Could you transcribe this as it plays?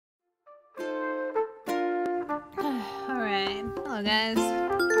Hello guys.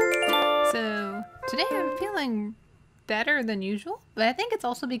 So today I'm feeling better than usual, but I think it's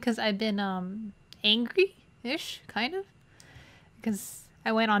also because I've been angry-ish, kind of. Because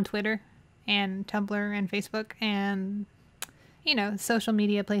I went on Twitter and Tumblr and Facebook and, you know, social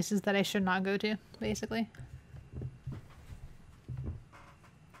media places that I should not go to, basically.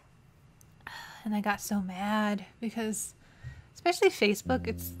 And I got so mad because, especially Facebook,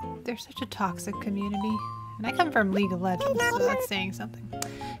 they're such a toxic community. And I come from League of Legends, so that's saying something.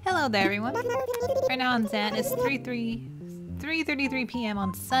 Hello there, everyone. Right now on Zen, it's 3:33 p.m.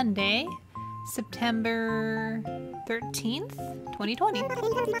 on Sunday, September 13th, 2020.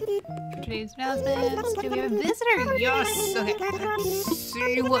 For today's announcements, do we have a visitor? Yes! Okay, let's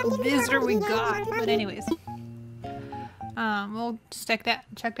see what visitor we got. But anyways, we'll just check that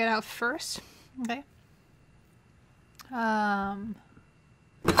out first. Okay.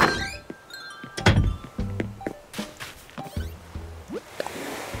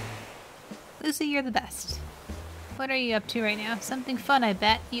 Lucy, you're the best. What are you up to right now? Something fun, I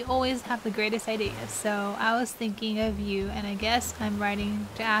bet. You always have the greatest ideas. So I was thinking of you, and I guess I'm writing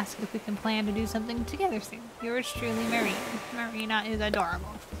to ask if we can plan to do something together soon. Yours truly, Marina. Marina is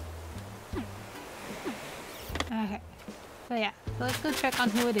adorable. Okay. But yeah, so let's go check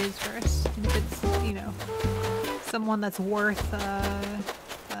on who it is first. And if it's, you know, someone that's worth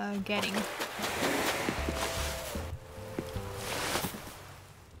getting.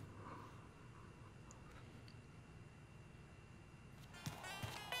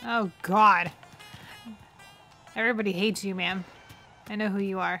 Oh God. Everybody hates you, ma'am. I know who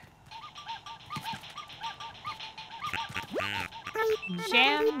you are.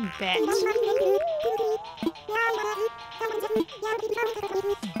 Jambette.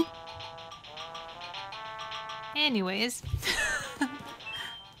 Anyways,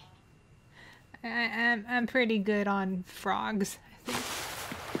 I'm pretty good on frogs.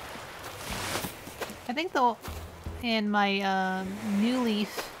 I think though in my New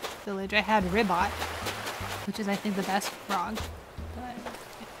Leaf village I had Ribbot, which is I think the best frog. But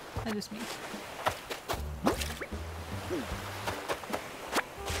yeah, that's just me.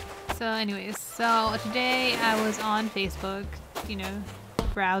 So anyways, so today I was on Facebook, you know,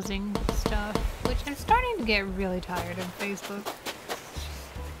 browsing stuff, which I'm starting to get really tired of Facebook.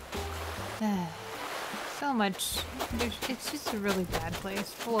 So much, it's just a really bad place,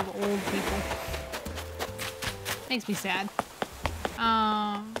 full of old people. Makes me sad.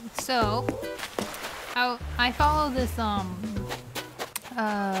 So, I follow this,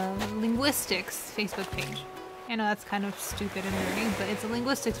 linguistics Facebook page. I know that's kind of stupid and nerdy, but it's a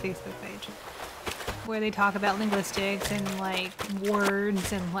linguistics Facebook page where they talk about linguistics and like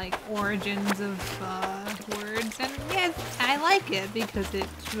words and like origins of words, and yeah, I like it because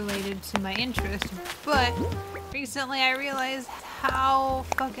it's related to my interest, but recently I realized how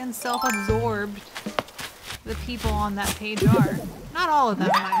fucking self-absorbed the people on that page are. Not all of them,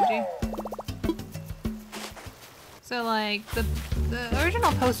 mind you. So like, the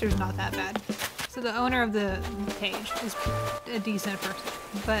original poster's not that bad. So the owner of the page is a decent person.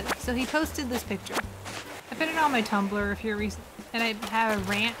 But, so he posted this picture. I put it on my Tumblr if you're and I have a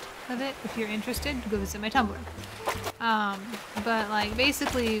rant of it if you're interested, go visit my Tumblr. But like,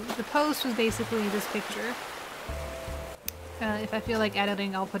 basically, the post was basically this picture. If I feel like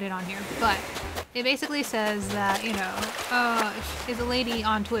editing, I'll put it on here. But it basically says that, you know, is a lady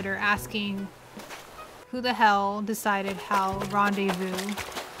on Twitter asking who the hell decided how rendezvous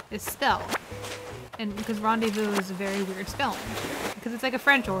is spelled. And because rendezvous is a very weird spelling. Because it's like a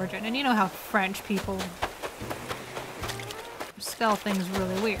French origin. And you know how French people spell things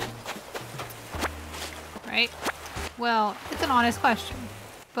really weird. Right? Well, it's an honest question.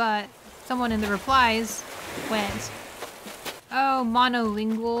 But someone in the replies went, oh,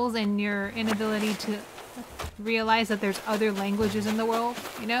 monolinguals and your inability to realize that there's other languages in the world,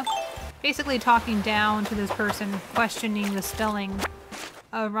 you know? Basically talking down to this person, questioning the spelling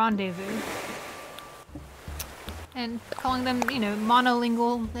of rendezvous. And calling them, you know,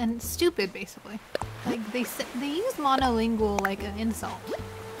 monolingual and stupid, basically. Like, they use monolingual like an insult.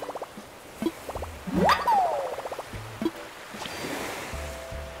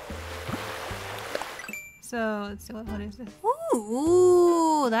 So, let's see, what is this?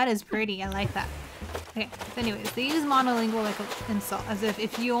 Ooh, that is pretty. I like that. Okay, so anyways, they use monolingual like an insult, as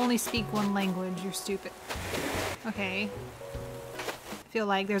if you only speak one language, you're stupid. Okay. I feel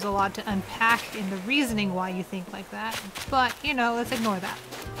like there's a lot to unpack in the reasoning why you think like that, but, you know, let's ignore that.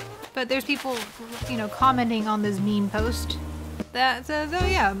 But there's people, you know, commenting on this meme post that says, oh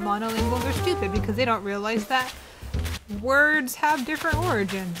yeah, monolinguals are stupid because they don't realize that words have different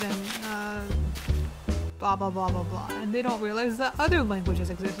origins and blah blah blah blah blah, and they don't realize that other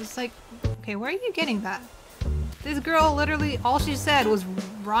languages exist. It's like, okay, where are you getting that? This girl literally, all she said was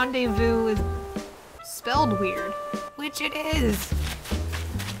rendezvous is spelled weird, which it is.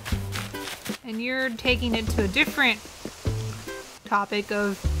 And you're taking it to a different topic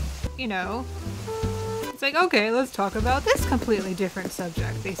of, you know, it's like, okay, let's talk about this completely different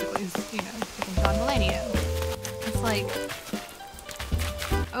subject, basically, you know, talking about millennium. It's like,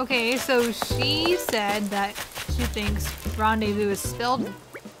 okay, so she said that she thinks rendezvous is spelled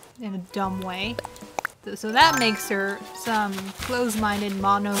in a dumb way. So that makes her some closed-minded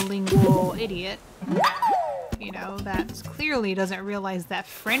monolingual idiot. You know, that clearly doesn't realize that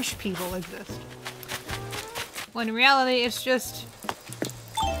French people exist. When in reality, it's just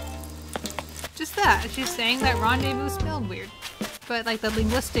that. She's saying that rendezvous is spelled weird. But like the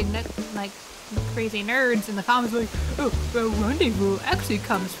linguistic, like crazy nerds in the comments like, oh, well, rendezvous actually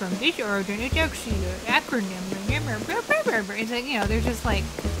comes from this origin. It's actually an acronym. It's like, you know, they're just like,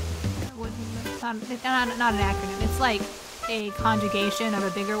 it's not an acronym. It's like a conjugation of a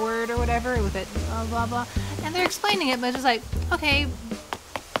bigger word or whatever with it, blah, blah, blah. And they're explaining it, but it's just like, okay,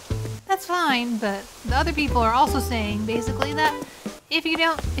 that's fine. But the other people are also saying basically that if you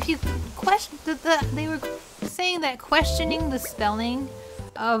question, they were saying that questioning the spelling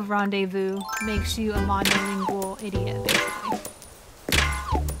of rendezvous makes you a monolingual idiot, basically.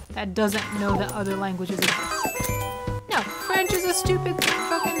 That doesn't know that other languages exist. No, French is a stupid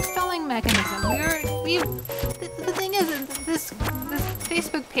fucking spelling mechanism. The thing is, this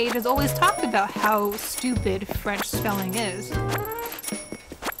Facebook page has always talked about how stupid French spelling is.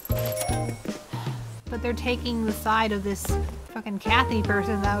 But they're taking the side of this fucking Kathy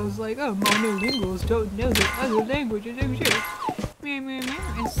person that was like, oh, monolinguals don't know that other languages exist.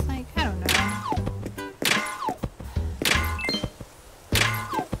 It's like, I don't know.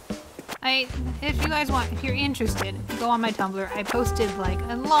 If you guys want, if you're interested, go on my Tumblr. I posted like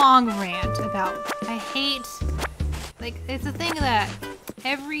a long rant about, I hate, like, it's a thing that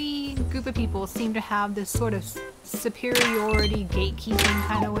every group of people seem to have this sort of superiority gatekeeping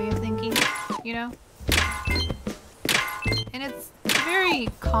kind of way of thinking, you know? And it's a very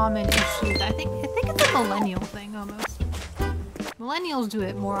common issue. I think it's a millennial thing almost. Millennials do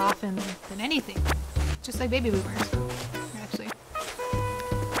it more often than anything. Just like baby boomers, actually.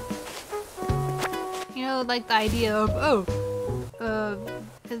 You know, like the idea of,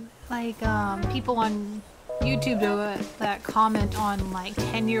 people on YouTube that comment on like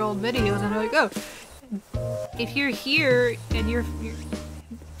 10-year-old videos and they're like, oh, if you're here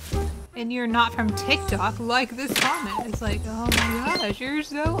and you're not from TikTok, like this comment. It's like, oh my gosh, you're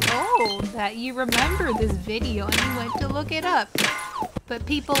so old that you remember this video and you went to look it up. But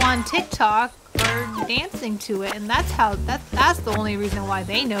people on TikTok are dancing to it, and that's the only reason why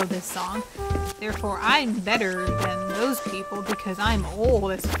they know this song. Therefore, I'm better than those people because I'm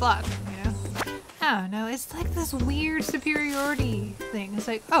old as fuck, you know? I don't know, it's like this weird superiority thing. It's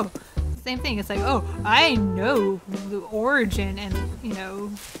like, oh, same thing. It's like, oh, I know the origin and, you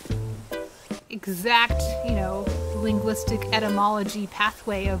know, exact, you know, linguistic etymology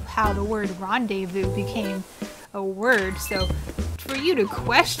pathway of how the word rendezvous became a word. So for you to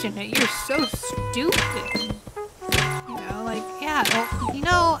question it, you're so stupid. You know, like, yeah, well, you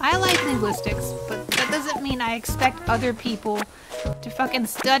know, I like linguistics, but that doesn't mean I expect other people to fucking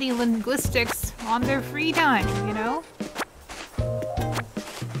study linguistics on their free time, you know?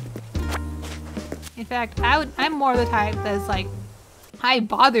 In fact, I'm more the type that's like, I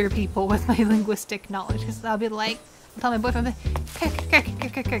bother people with my linguistic knowledge, because I'll be like, I'll tell my boyfriend,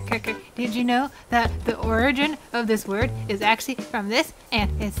 did you know that the origin of this word is actually from this?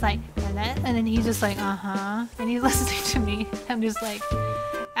 And it's like, and then he's just like, uh-huh, and he's listening to me. I'm just like,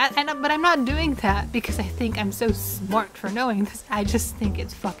 but I'm not doing that because I think I'm so smart for knowing this. I just think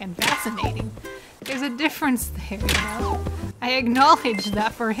it's fucking fascinating. There's a difference there, you know? I acknowledge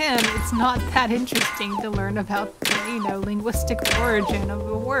that for him, it's not that interesting to learn about the, you know, linguistic origin of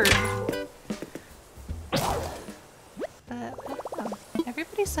a word. But, I don't know.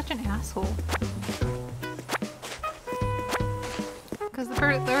 Everybody's such an asshole. Because the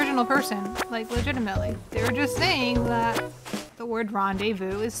original person, like, legitimately, they were just saying that the word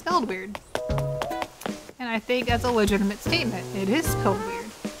rendezvous is spelled weird. And I think that's a legitimate statement. It is spelled weird.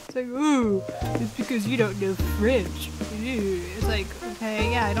 It's like, ooh, it's because you don't know French. It's like,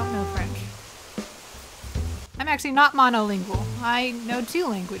 okay, yeah, I don't know French. I'm actually not monolingual. I know 2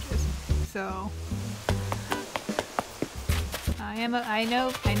 languages. So I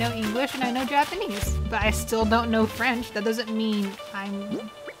know English and I know Japanese, but I still don't know French. That doesn't mean I'm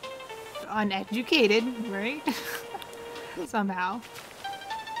uneducated, right? Somehow.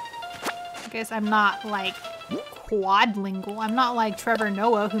 guess I'm not like quadlingual. I'm not like Trevor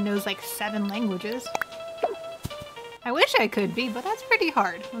Noah who knows like 7 languages. I wish I could be, but that's pretty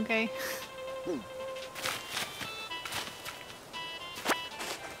hard, okay?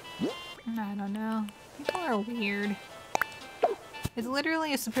 I don't know. People are weird. It's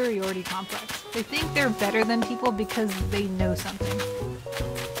literally a superiority complex. They think they're better than people because they know something.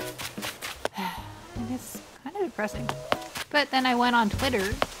 And it's kind of depressing. But then I went on Twitter,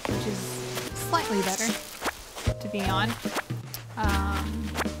 which is slightly better to be on.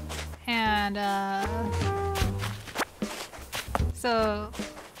 So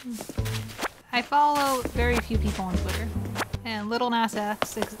I follow very few people on Twitter. And Little Nas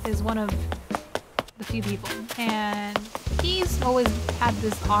X is one of the few people. And he's always had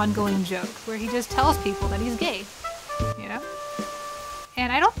this ongoing joke where he just tells people that he's gay, you know?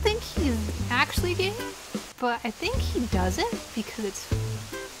 And I don't think he's actually gay, but I think he does it because it's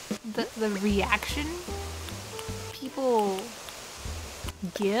the reaction people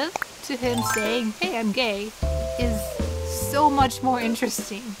give to him saying, hey, I'm gay, is so much more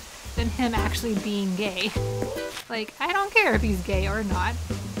interesting than him actually being gay. Like, I don't care if he's gay or not,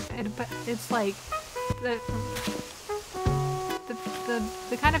 but it's like the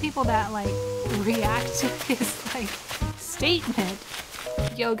kind of people that like react to his like statement,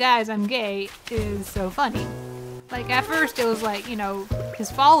 yo guys, I'm gay, is so funny. Like at first it was like, you know,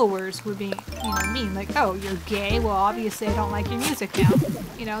 his followers were being, you know, mean, like, oh, you're gay? Well, obviously I don't like your music now.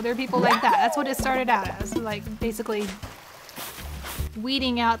 You know, there are people like that. That's what it started out as, like basically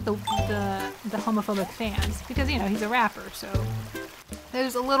weeding out the homophobic fans because, you know, he's a rapper, so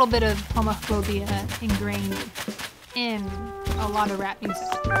there's a little bit of homophobia ingrained in a lot of rap music.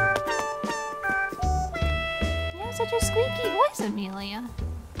 You have such a squeaky voice, Amelia.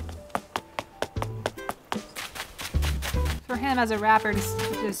 For him as a rapper to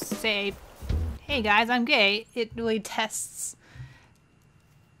just say, hey guys, I'm gay, it really tests,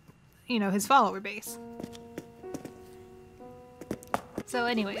 you know, his follower base. So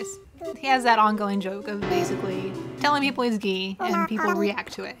anyways, he has that ongoing joke of basically telling people he's gay and people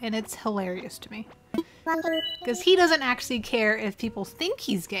react to it, and it's hilarious to me. Because he doesn't actually care if people think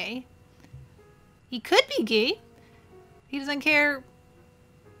he's gay. He could be gay. He doesn't care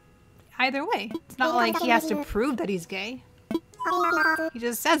either way. It's not like he has to prove that he's gay. He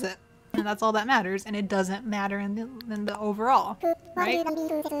just says it, and that's all that matters, and it doesn't matter in the overall, right?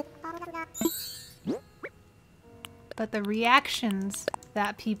 But the reactions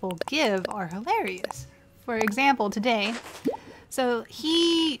that people give are hilarious. For example, today, so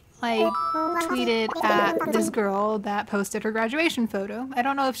he like tweeted at this girl that posted her graduation photo. I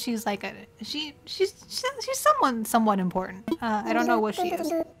don't know if she's like she's someone somewhat important. I don't know what she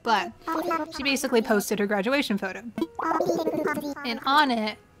is, but she basically posted her graduation photo, and on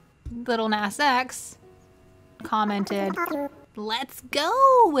it, Little Nas X commented, "Let's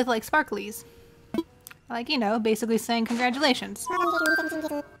go," with like sparklies. Like, you know, basically saying congratulations.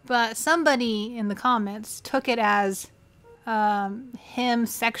 But somebody in the comments took it as him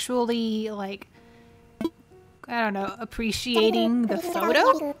sexually, like, I don't know, appreciating the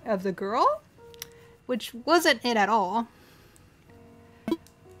photo of the girl, which wasn't it at all.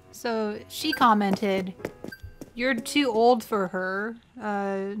 So she commented, "You're too old for her,"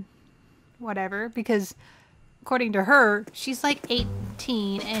 whatever, because according to her, she's like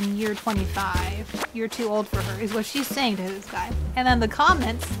 18 and you're 25. You're too old for her, is what she's saying to this guy. And then the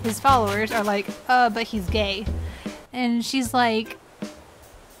comments, his followers, are like, but he's gay. And she's like,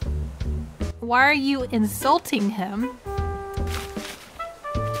 why are you insulting him?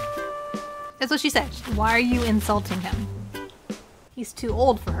 That's what she said. Why are you insulting him? He's too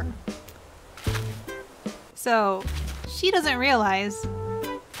old for her. So she doesn't realize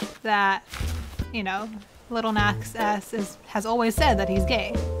that, you know, Little Nas X has always said that he's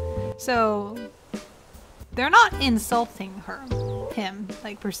gay. So they're not insulting him,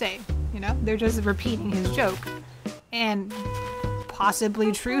 like per se, you know? They're just repeating his joke and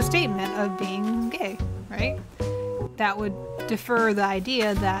possibly true statement of being gay, right? That would defer the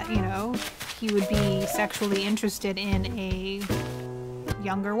idea that, you know, he would be sexually interested in a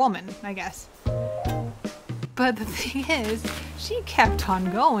younger woman, I guess. But the thing is, she kept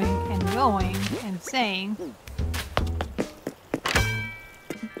on going and saying,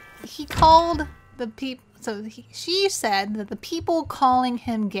 he called the people, so she said that the people calling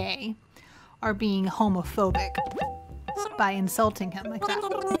him gay are being homophobic by insulting him like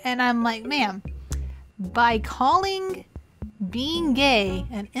that. And I'm like, ma'am, by calling being gay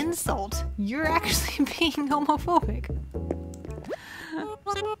an insult, you're actually being homophobic.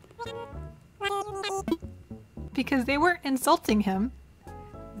 Because they weren't insulting him.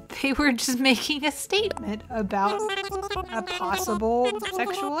 They were just making a statement about a possible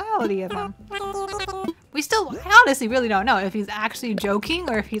sexuality of him. I honestly really don't know if he's actually joking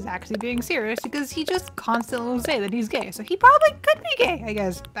or if he's actually being serious, because he just constantly will say that he's gay. So he probably could be gay, I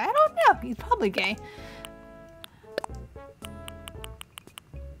guess. But I don't know. He's probably gay.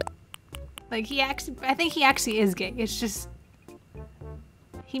 Like, I think he actually is gay. It's just,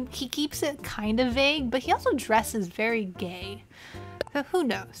 he keeps it kind of vague, but he also dresses very gay. So who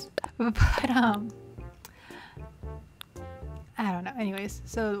knows? But, I don't know. Anyways,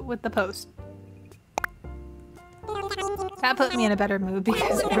 so with the post. That put me in a better mood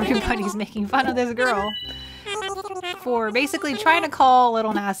because everybody's making fun of this girl for basically trying to call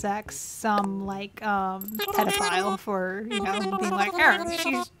Little Nas X some, like, pedophile for, you know, being like,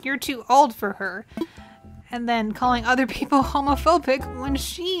 you're too old for her. And then calling other people homophobic when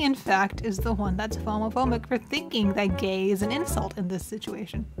she, in fact, is the one that's homophobic for thinking that gay is an insult in this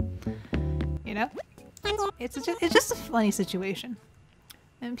situation. You know? It's just a funny situation.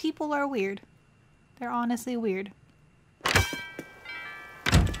 And people are weird. They're honestly weird. I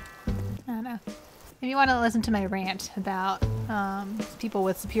don't know. If you want to listen to my rant about people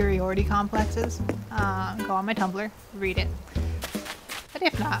with superiority complexes, go on my Tumblr, read it. But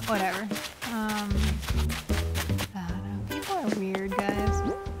if not, whatever. I don't know. People are weird, guys.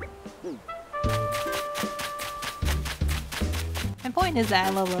 My point is that I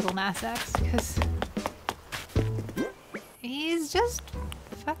love Little Nas X because he's just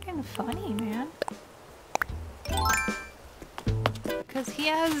fucking funny, man. Because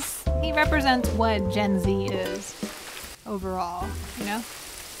he represents what Gen Z is overall, you know?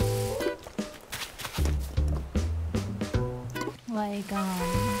 Like,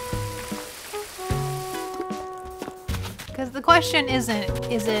 because the question isn't,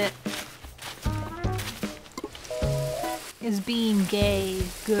 is being gay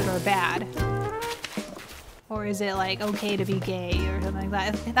good or bad? Or is it like okay to be gay or something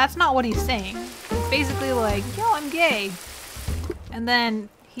like that? That's not what he's saying. It's basically like, yo, I'm gay. And then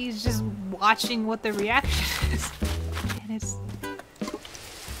he's just watching what the reaction is. And it's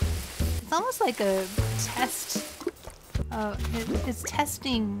almost like a test. It's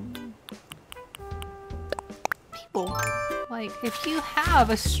testing people. Like, if you have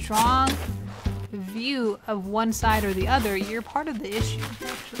a strong view of one side or the other, you're part of the issue,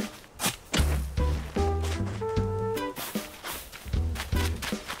 actually.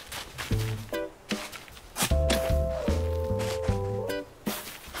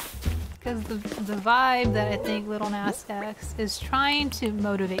 Because the vibe that I think Little Nas X is trying to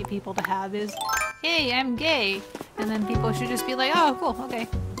motivate people to have is, hey, I'm gay. And then people should just be like, oh, cool, okay,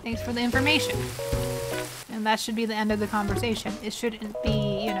 thanks for the information. And that should be the end of the conversation. It shouldn't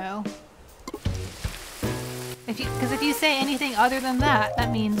be, you know, because if you say anything other than that,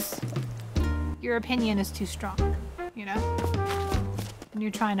 that means your opinion is too strong, you know? And you're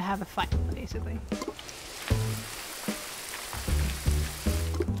trying to have a fight, basically.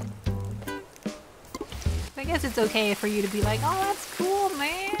 I guess it's okay for you to be like, oh, that's cool,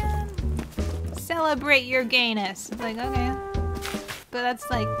 man. Celebrate your gayness. It's like, okay. But that's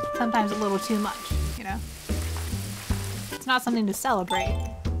like sometimes a little too much, you know? It's not something to celebrate.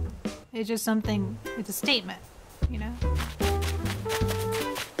 It's just something, it's a statement, you know?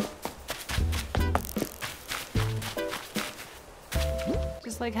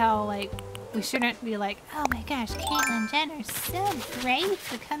 Just like how, like, we shouldn't be like, oh my gosh, Caitlyn Jenner's so brave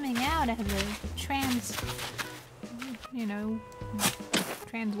for coming out as a trans, you know,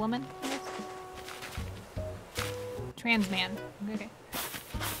 trans woman, I guess? Trans man. Okay.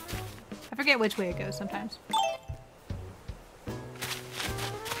 I forget which way it goes sometimes.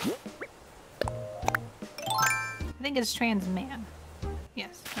 I think it's trans man.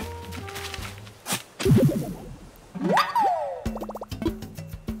 Yes.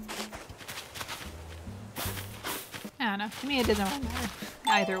 I don't know. To me, it doesn't really matter.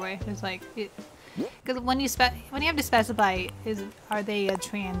 Either way, it's like because when you have to specify, are they a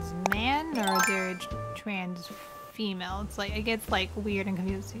trans man or are they a trans female? It's like it gets like weird and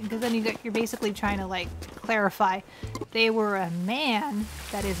confusing because then you're basically trying to like clarify they were a man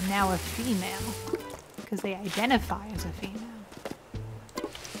that is now a female because they identify as a female.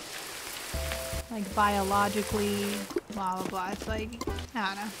 Like biologically, blah blah blah. It's like I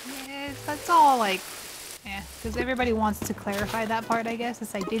don't know. That's all like. Yeah, because everybody wants to clarify that part, I guess.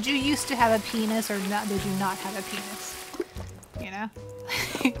 It's like, did you used to have a penis or not? Did you not have a penis? You know?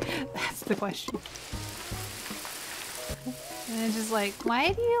 That's the question. And it's just like,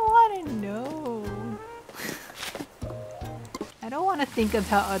 why do you want to know? I don't want to think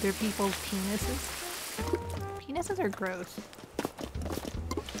about other people's penises. Penises are gross.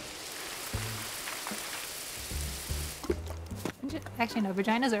 Actually, no,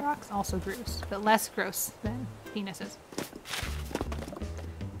 vaginas are also gross, but less gross than penises.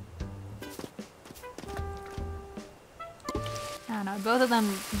 I don't know, both of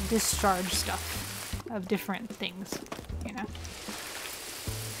them discharge stuff of different things, you know?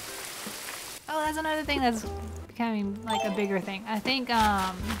 Oh, that's another thing that's becoming like a bigger thing. I think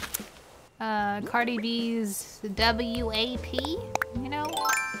Cardi B's WAP, you know?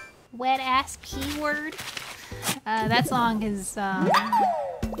 Wet ass P word. That song is, I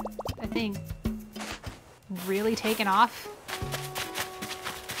think, really taken off.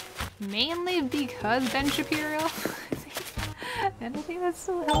 Mainly because Ben Shapiro. And I think that's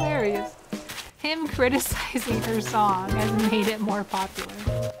so hilarious. Him criticizing her song has made it more popular.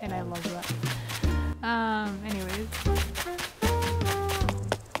 And I love that. Anyways.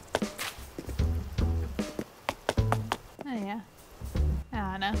 Oh yeah.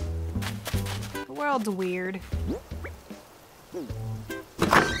 I don't know. The world's weird.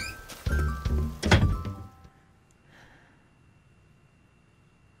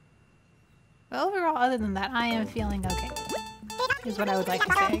 But overall, other than that, I am feeling okay. Is what I would like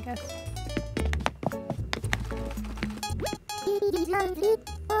to say, I guess.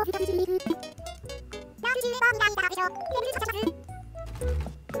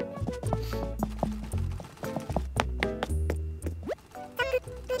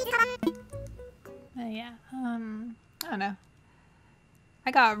 Yeah, I don't know.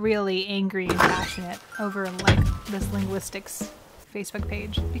 I got really angry and passionate over, like, this linguistics Facebook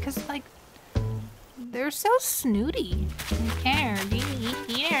page because, like, they're so snooty.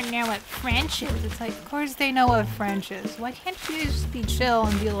 You don't know what French is. It's like, of course they know what French is. Why can't you just be chill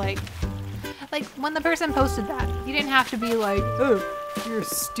and be like, when the person posted that, you didn't have to be like, oh, you're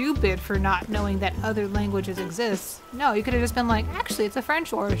stupid for not knowing that other languages exist. No, you could have just been like, actually, it's a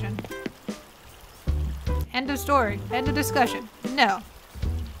French origin. End of story. End of discussion. No.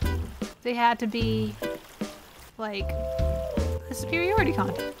 They had to be, like, a superiority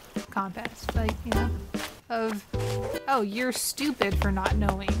contest. Like, you know, of, oh, you're stupid for not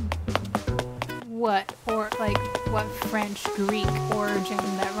knowing what, or, like, what French, Greek origin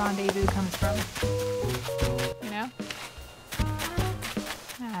that rendezvous comes from. You know?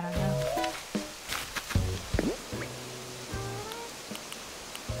 I don't know.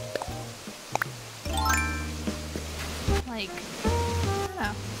 Like, I don't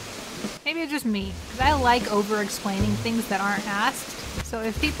know. Maybe it's just me, because I like over-explaining things that aren't asked. So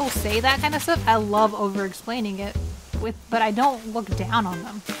if people say that kind of stuff, I love over-explaining it, but I don't look down on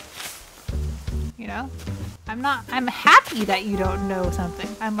them. You know? I'm happy that you don't know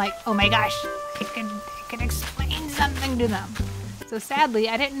something. I'm like, oh my gosh, I can explain something to them. So sadly,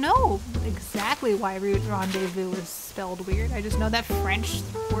 I didn't know exactly why rendezvous was spelled weird. I just know that French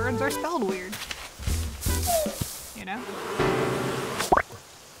words are spelled weird. You know?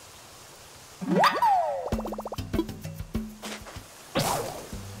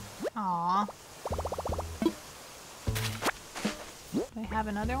 Aww. Do I have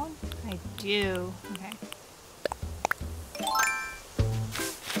another one? I do. Okay.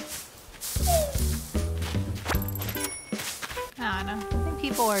 I don't know. I think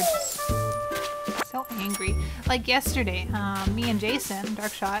people are just so angry. Like yesterday, me and Jason,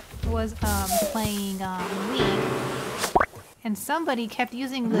 Darkshot, was playing League, and somebody kept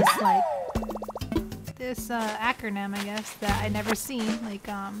using this, like, this acronym, I guess, that I'd never seen. Like,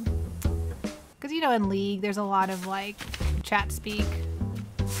 because, you know, in League, there's a lot of, like, chat speak.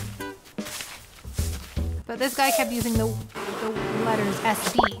 But this guy kept using the letters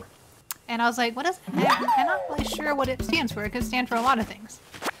SB. And I was like, what is it? I'm not really sure what it stands for. It could stand for a lot of things.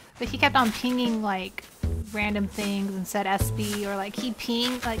 But he kept on pinging, like, random things and said SB, or, like, he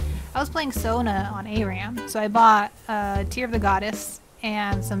pinged, like, I was playing Sona on ARAM, so I bought Tear of the Goddess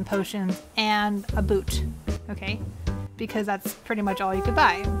and some potions and a boot, okay? Because that's pretty much all you could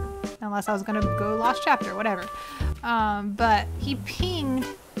buy, unless I was gonna go Lost Chapter, whatever. But he pinged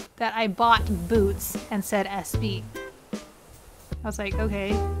that I bought boots and said SB. I was like,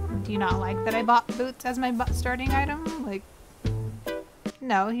 okay, do you not like that I bought boots as my starting item? Like,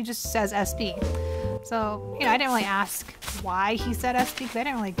 no, he just says SB. So, you know, I didn't really ask why he said SB, because I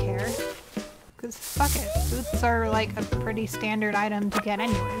didn't really care. Because, fuck it, boots are, like, a pretty standard item to get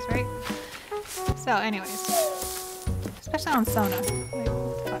anyways, right? So, anyways. Especially on Sona. Like,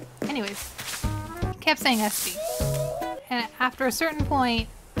 fuck. Anyways. He kept saying SB. And after a certain point,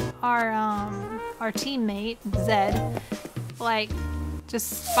 our teammate, Zed, like,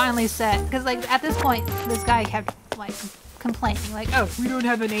 just finally said, because, like, at this point, this guy kept, like, complaining, like, oh, we don't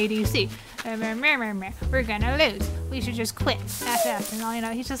have an ADC. We're gonna lose. We should just quit. And all, you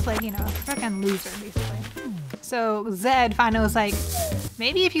know, he's just like, you know, a freaking loser, basically. So Zed finally was like,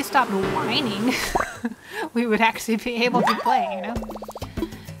 maybe if you stopped whining, we would actually be able to play, you know?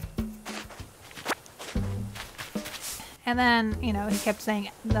 And then, you know, he kept saying,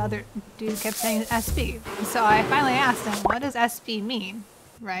 the other dude kept saying SB. So I finally asked him, what does SB mean,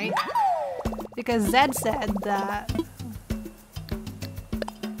 right? Because Zed said that,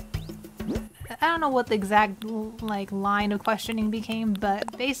 I don't know what the exact like line of questioning became,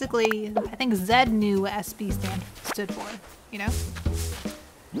 but basically I think Zed knew what SB stood for, you know?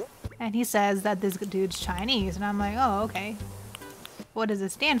 And he says that this dude's Chinese, and I'm like, oh, okay. What does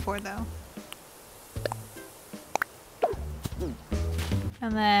it stand for, though?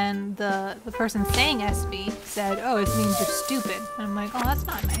 And then the person saying SB said, oh, it means you're stupid. And I'm like, oh, that's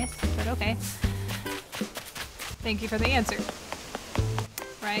not nice, but okay. Thank you for the answer.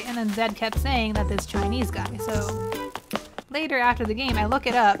 Right? And then Zed kept saying that this Chinese guy. So later after the game, I look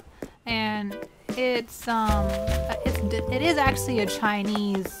it up, and it is actually a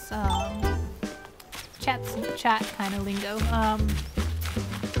Chinese chat kind of lingo.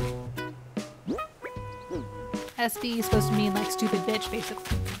 SB is supposed to mean like stupid bitch,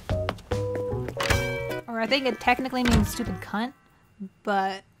 basically. Or I think it technically means stupid cunt,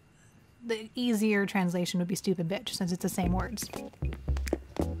 but the easier translation would be stupid bitch, since it's the same words.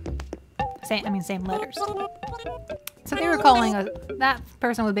 Same letters. So they were calling that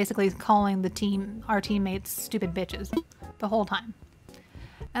person was basically calling our teammates stupid bitches the whole time.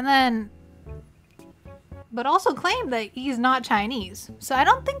 And then, but also claimed that he's not Chinese. So I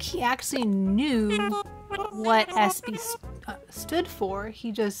don't think he actually knew what SB stood for.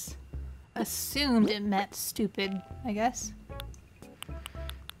 He just assumed it meant stupid, I guess.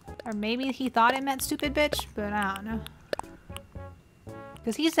 Or maybe he thought it meant stupid bitch, but I don't know.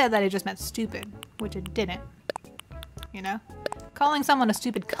 Because he said that it just meant stupid, which it didn't. You know? Calling someone a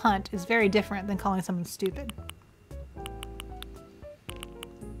stupid cunt is very different than calling someone stupid.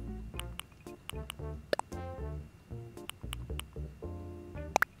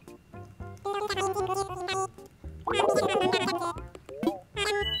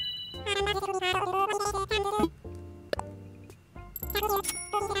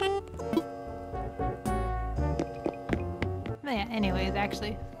 Yeah, anyways,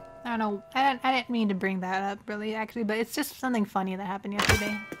 actually, I don't know, I didn't mean to bring that up, really, actually, but it's just something funny that happened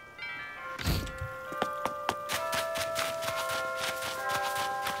yesterday.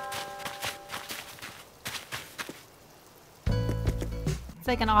 It's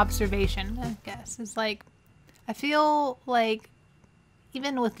like an observation, I guess. It's like, I feel like,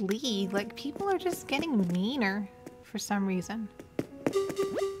 even with League, like, people are just getting meaner for some reason.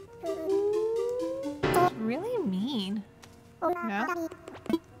 It's really mean. No?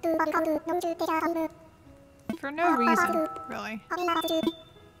 For no reason, really.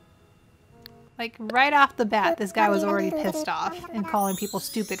 Like, right off the bat, this guy was already pissed off and calling people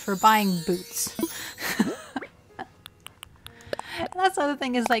stupid for buying boots. That's the other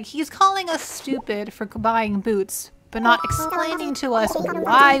thing, is like, he's calling us stupid for buying boots, but not explaining to us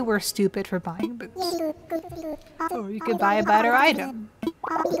why we're stupid for buying boots. Oh, you could buy a better item.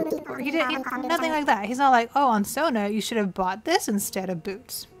 Or he didn't, nothing like that. He's not like, oh, on Sona, you should have bought this instead of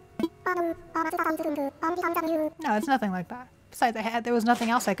boots. No, it's nothing like that. Besides, there was nothing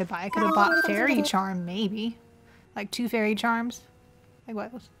else I could buy. I could have bought Fairy Charm, maybe. Like 2 Fairy Charms. Like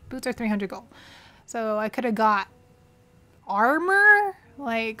what? Boots are 300 gold. So I could have got armor?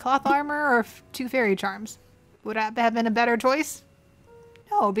 Like cloth armor or 2 Fairy Charms. Would that have been a better choice?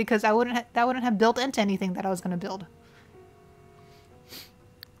 No, because that wouldn't have built into anything that I was going to build.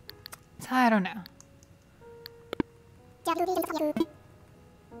 So I don't know.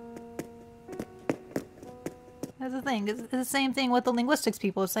 That's the thing. It's the same thing with the linguistics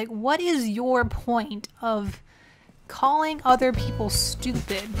people. It's like, what is your point of calling other people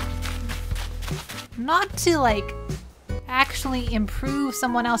stupid? Not to, like, actually improve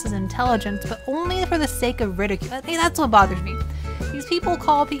someone else's intelligence, but only for the sake of ridicule. I think that's what bothers me. These people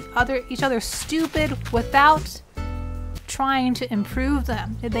call each other stupid without trying to improve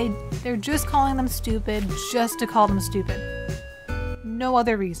them. They're just calling them stupid just to call them stupid. No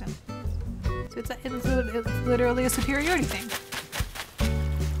other reason. So it's literally a superiority thing.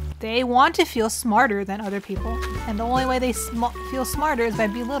 They want to feel smarter than other people, and the only way they feel smarter is by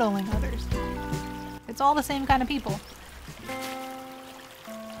belittling others. It's all the same kind of people.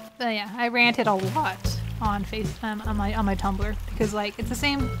 But yeah, I ranted a lot on FaceTime on my Tumblr, because like it's the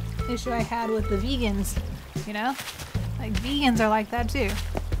same issue I had with the vegans, you know? Like vegans are like that too.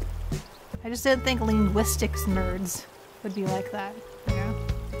 I just didn't think linguistics nerds would be like that, you know?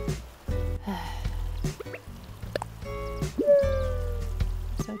 I'm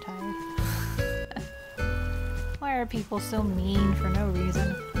so tired. Why are people so mean for no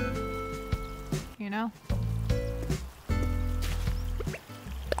reason? You know?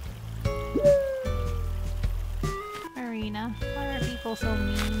 Marina, why are people so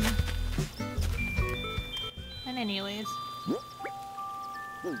mean? And anyways.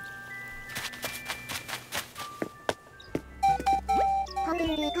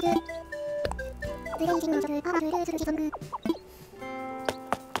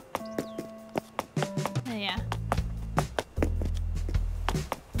 Yeah.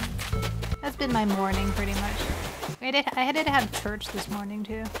 That's been my morning pretty much. I had to have church this morning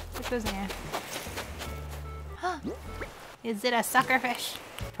too, which was Is it a suckerfish?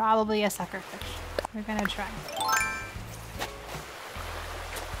 Probably a suckerfish. We're gonna try.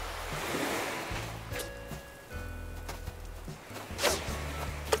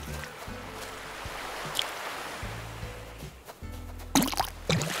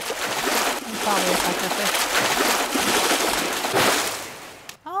 Probably a suckerfish.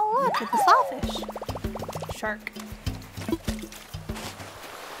 Oh look, it's a sawfish. Shark.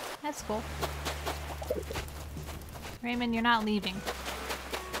 That's cool. Raymond, you're not leaving.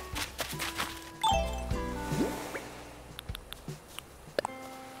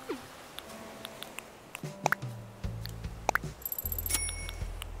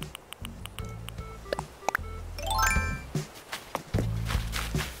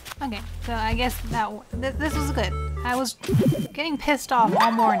 Okay, so I guess this was good. I was getting pissed off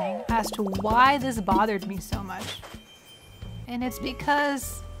all morning as to why this bothered me so much. And it's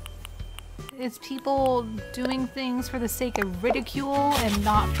because it's people doing things for the sake of ridicule and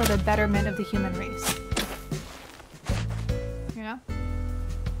not for the betterment of the human race. You know?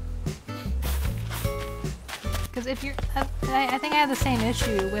 Because if you're... I think I have the same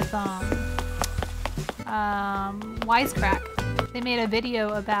issue with Wisecrack. They made a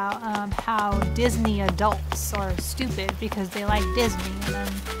video about how Disney adults are stupid because they like Disney and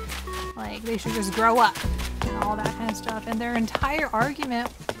then like they should just grow up and all that kind of stuff. And their entire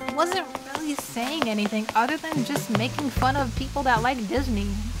argument wasn't really saying anything other than just making fun of people that like Disney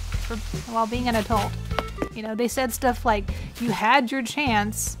while being an adult. You know, they said stuff like, you had your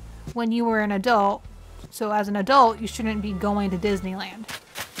chance when you were an adult, so as an adult you shouldn't be going to Disneyland.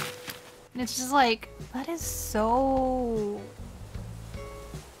 And it's just like, that is so...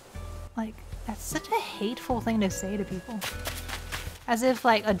 like, that's such a hateful thing to say to people. As if,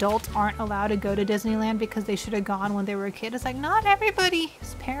 like, adults aren't allowed to go to Disneyland because they should have gone when they were a kid. It's like, not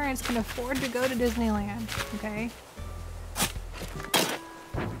everybody's parents can afford to go to Disneyland, okay?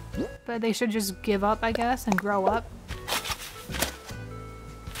 But they should just give up, I guess, and grow up.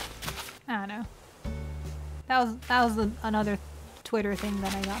 I don't know. That was another Twitter thing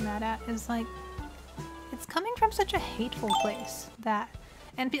that I got mad at. Is like, it's coming from such a hateful place that...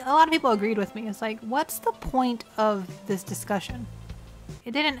 And a lot of people agreed with me. It's like, what's the point of this discussion?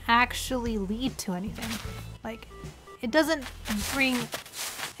 It didn't actually lead to anything. Like, it doesn't bring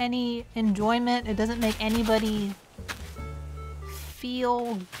any enjoyment. It doesn't make anybody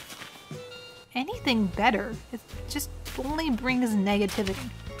feel anything better. It just only brings negativity.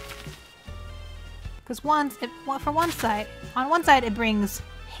 Because on one side it brings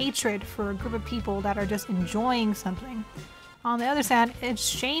hatred for a group of people that are just enjoying something. On the other side, it's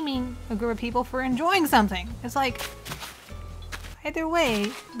shaming a group of people for enjoying something. It's like, either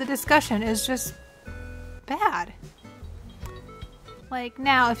way, the discussion is just bad. Like,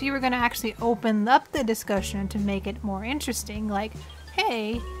 now, if you were going to actually open up the discussion to make it more interesting, like,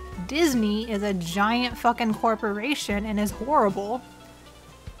 hey, Disney is a giant fucking corporation and is horrible,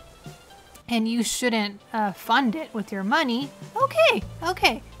 and you shouldn't fund it with your money,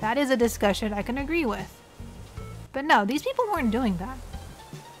 okay, that is a discussion I can agree with. But no, these people weren't doing that.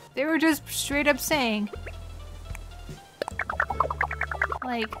 They were just straight up saying,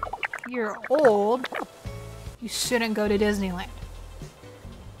 like, you're old, you shouldn't go to Disneyland.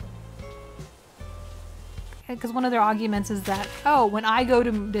 Because one of their arguments is that, oh, when I go to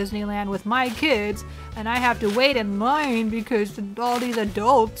Disneyland with my kids and I have to wait in line because all these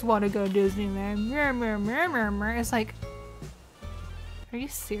adults want to go to Disneyland. It's like, are you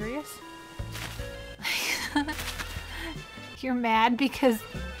serious? You're mad because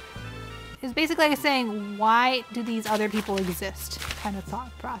it's basically like saying, why do these other people exist? Kind of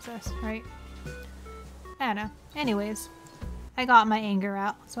thought process, right? I don't know. Anyways, I got my anger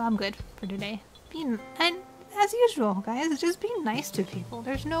out, so I'm good for today. And as usual, guys, just be nice to people.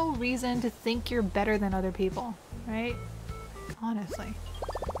 There's no reason to think you're better than other people, right? Like, honestly.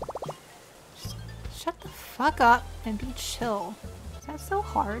 Just shut the fuck up and be chill. Is that so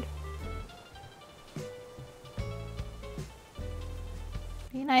hard?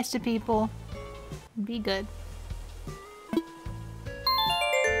 Be nice to people. Be good.